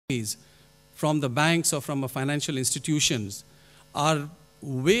from the banks or from financial institutions are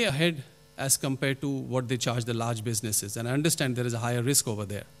way ahead as compared to what they charge the large businesses. And I understand there is a higher risk over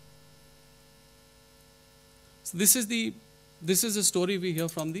there. So this is the story we hear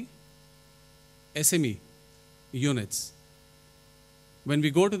from the SME units. When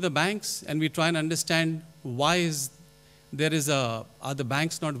we go to the banks and we try and understand why are the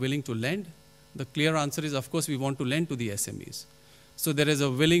banks not willing to lend, the clear answer is, of course, we want to lend to the SMEs. So there is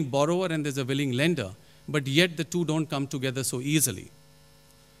a willing borrower and there's a willing lender, but yet the two don't come together so easily.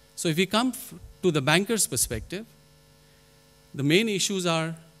 So if we come to the banker's perspective, the main issues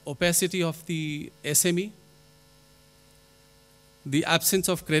are opacity of the SME, the absence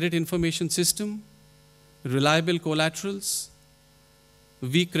of credit information system, reliable collaterals,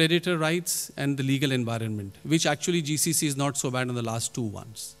 weak creditor rights, and the legal environment, which actually GCC is not so bad on the last two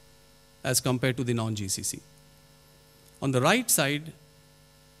ones as compared to the non-GCC. On the right side,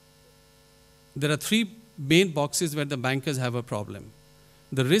 there are three main boxes where the bankers have a problem.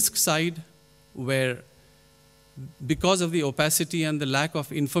 The risk side, where because of the opacity and the lack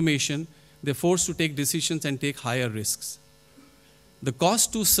of information, they're forced to take decisions and take higher risks. The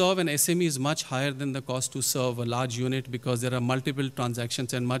cost to serve an SME is much higher than the cost to serve a large unit because there are multiple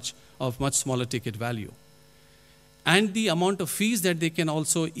transactions and much smaller ticket value. And the amount of fees that they can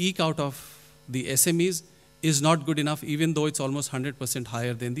also eke out of the SMEs is not good enough, even though it's almost 100%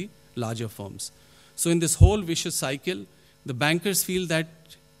 higher than the larger firms. So in this whole vicious cycle, the bankers feel that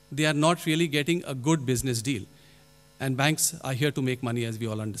they are not really getting a good business deal. And banks are here to make money, as we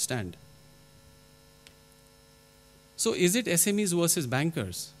all understand. So is it SMEs versus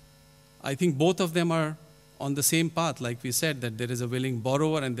bankers? I think both of them are on the same path. Like we said, that there is a willing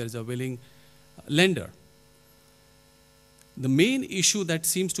borrower and there is a willing lender. The main issue that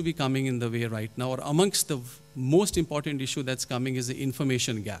seems to be coming in the way right now, or amongst the most important issue that's coming, is the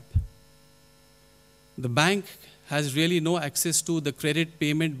information gap. The bank has really no access to the credit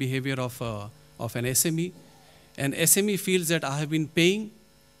payment behavior of an SME. An SME feels that I have been paying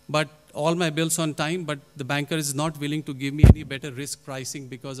all my bills on time, but the banker is not willing to give me any better risk pricing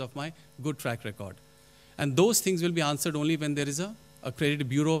because of my good track record. And those things will be answered only when there is a credit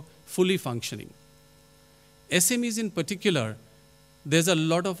bureau fully functioning. SMEs in particular, there's a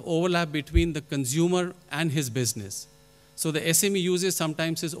lot of overlap between the consumer and his business. So the SME uses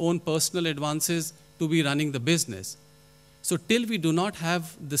sometimes his own personal advances to be running the business. So till we do not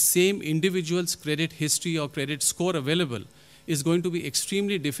have the same individual's credit history or credit score available, it's going to be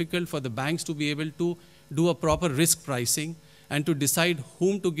extremely difficult for the banks to be able to do a proper risk pricing and to decide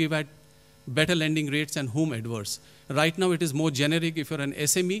whom to give at better lending rates and whom adverse. Right now it is more generic. If you're an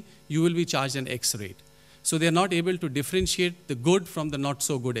SME, you will be charged an X rate. So they're not able to differentiate the good from the not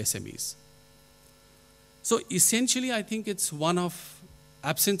so good SMEs. So essentially, I think it's one of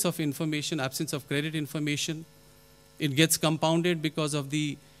absence of information, absence of credit information. It gets compounded because of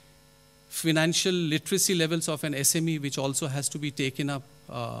the financial literacy levels of an SME, which also has to be taken up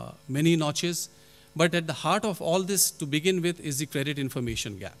many notches. But at the heart of all this, to begin with, is the credit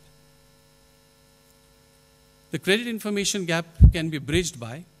information gap. The credit information gap can be bridged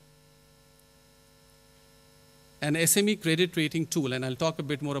by an SME credit rating tool, and I'll talk a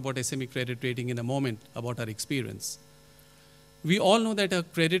bit more about SME credit rating in a moment, about our experience. We all know that a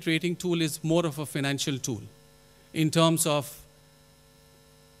credit rating tool is more of a financial tool in terms of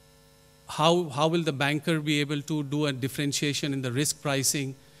how will the banker be able to do a differentiation in the risk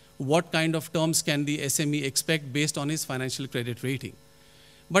pricing, what kind of terms can the SME expect based on his financial credit rating.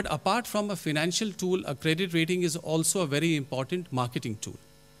 But apart from a financial tool, a credit rating is also a very important marketing tool.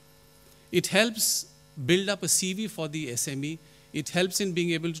 It helps build up a CV for the SME. It helps in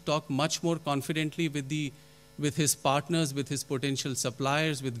being able to talk much more confidently with his partners, with his potential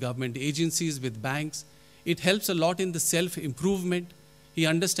suppliers, with government agencies, with banks. It helps a lot in the self-improvement. He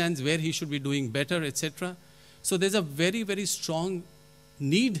understands where he should be doing better, etc. So there's a very, very strong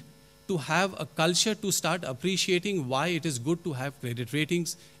need to have a culture to start appreciating why it is good to have credit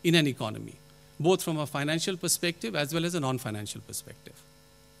ratings in an economy, both from a financial perspective as well as a non-financial perspective.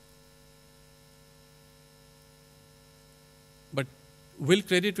 But will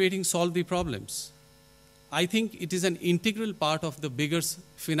credit rating solve the problems? I think it is an integral part of the bigger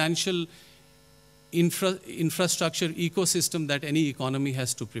financial infrastructure ecosystem that any economy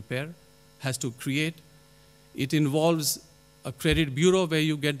has to prepare, has to create. It involves a credit bureau where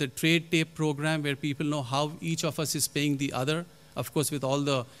you get the trade tape program where people know how each of us is paying the other, of course with all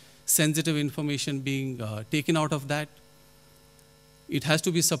the sensitive information being taken out of that. It has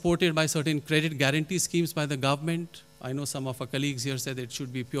to be supported by certain credit guarantee schemes by the government. I know some of our colleagues here said it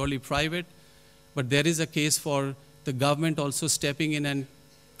should be purely private, but there is a case for the government also stepping in and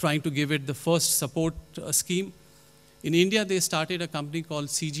trying to give it the first support scheme. In India, they started a company called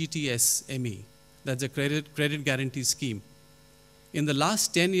CGT-SME. That's a credit guarantee scheme. In the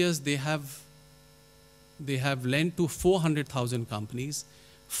last 10 years, they have lent to 400,000 companies,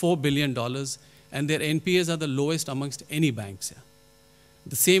 $4 billion, and their NPAs are the lowest amongst any banks. Yeah.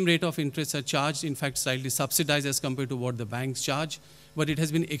 The same rate of interest are charged, in fact, slightly subsidized as compared to what the banks charge, but it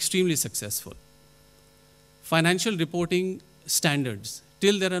has been extremely successful. Financial reporting standards.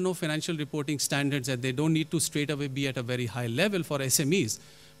 Till there are no financial reporting standards, that they don't need to straight away be at a very high level for SMEs,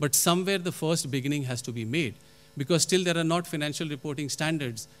 but somewhere the first beginning has to be made. Because till there are not financial reporting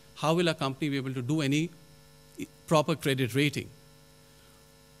standards, how will a company be able to do any proper credit rating?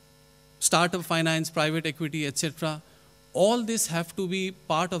 Startup finance, private equity, etc. All this have to be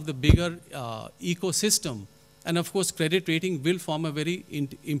part of the bigger ecosystem. And of course, credit rating will form a very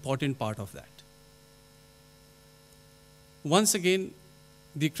important part of that. Once again,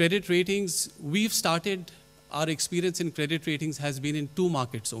 the credit ratings, we've started, our experience in credit ratings has been in 2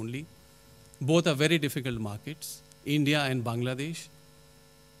 markets only. Both are very difficult markets, India and Bangladesh.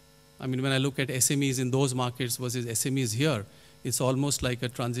 I mean, when I look at SMEs in those markets versus SMEs here, it's almost like a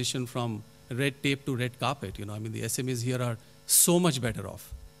transition from red tape to red carpet. I mean, the SMEs here are so much better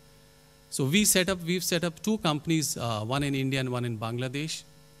off. So we've set up 2 companies, one in India and one in Bangladesh,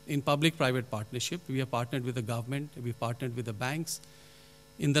 in public-private partnership. We have partnered with the government, we've partnered with the banks.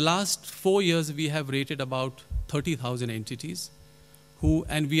 In the last 4 years, we have rated about 30,000 entities,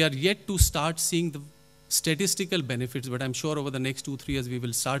 and we are yet to start seeing the statistical benefits, but I'm sure over the next 2-3 years we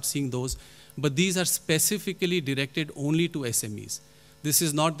will start seeing those. But these are specifically directed only to SMEs. This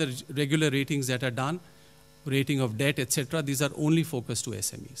is not the regular ratings that are done, rating of debt, etc. These are only focused to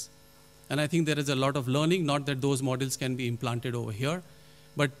SMEs. And I think there is a lot of learning, not that those models can be implanted over here,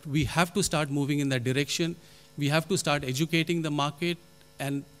 but we have to start moving in that direction. We have to start educating the market,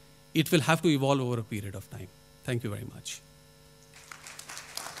 and it will have to evolve over a period of time. Thank you very much.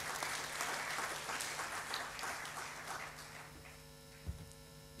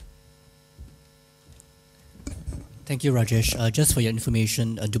 Thank you, Rajesh. Just for your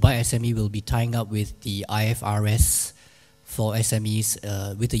information, Dubai SME will be tying up with the IFRS for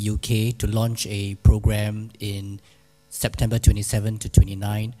SMEs with the UK to launch a program in September 27 to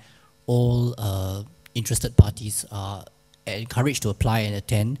 29. All interested parties are encouraged to apply and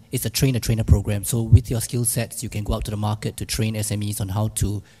attend. It's a trainer program. So with your skill sets, you can go out to the market to train SMEs on how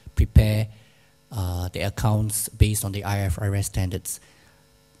to prepare their accounts based on the IFRS standards.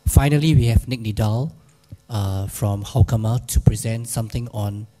 Finally, we have Nadal from Hawkamah to present something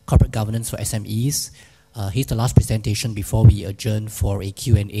on corporate governance for SMEs. Here's the last presentation before we adjourn for a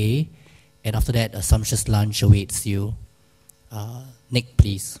Q&A. And after that, a sumptuous lunch awaits you. Nick,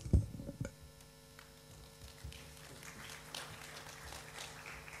 please.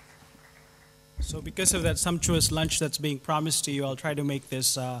 So because of that sumptuous lunch that's being promised to you, I'll try to make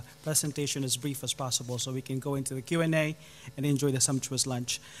this presentation as brief as possible so we can go into the Q&A and enjoy the sumptuous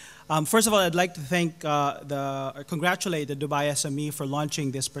lunch. First of all, I'd like to congratulate the Dubai SME for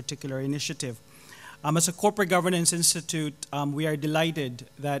launching this particular initiative. As a corporate governance institute, we are delighted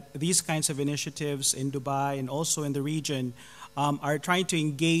that these kinds of initiatives in Dubai and also in the region are trying to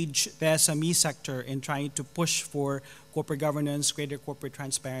engage the SME sector in trying to push for corporate governance, greater corporate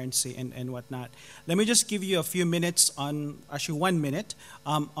transparency, and whatnot. Let me just give you a few minutes actually 1 minute,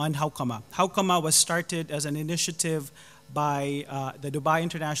 on Hawkamah. Hawkamah was started as an initiative by the Dubai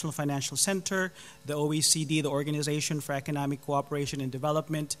International Financial Center, the OECD, the Organization for Economic Cooperation and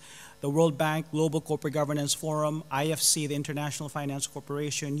Development, the World Bank Global Corporate Governance Forum, IFC, the International Finance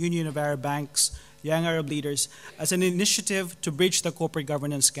Corporation, Union of Arab Banks, Young Arab Leaders, as an initiative to bridge the corporate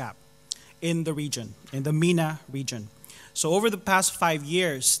governance gap in the region, in the MENA region. So over the past 5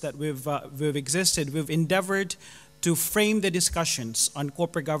 years that we've existed, we've endeavored to frame the discussions on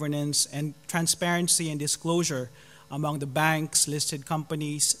corporate governance and transparency and disclosure among the banks, listed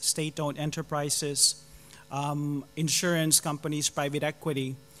companies, state-owned enterprises, insurance companies, private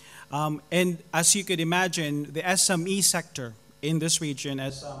equity. And as you could imagine, the SME sector in this region,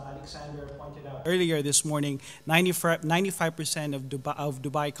 as Alexander pointed out earlier this morning, 95% of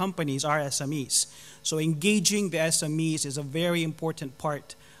Dubai companies are SMEs. So engaging the SMEs is a very important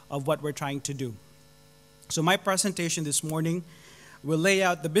part of what we're trying to do. So my presentation this morning will lay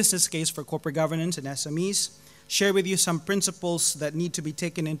out the business case for corporate governance and SMEs, share with you some principles that need to be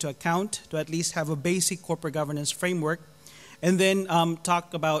taken into account to at least have a basic corporate governance framework, and then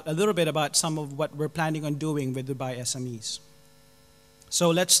talk about a little bit about some of what we're planning on doing with Dubai SMEs. So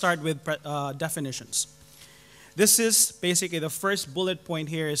let's start with definitions. This is basically the first bullet point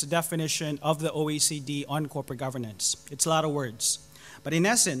here is a definition of the OECD on corporate governance. It's a lot of words. But in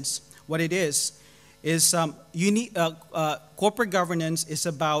essence, what it is corporate governance is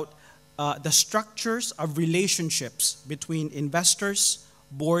about the structures of relationships between investors,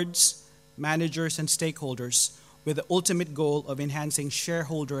 boards, managers, and stakeholders with the ultimate goal of enhancing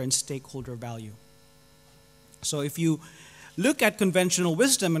shareholder and stakeholder value. So if you look at conventional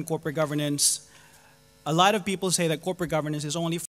wisdom in corporate governance, a lot of people say that corporate governance is only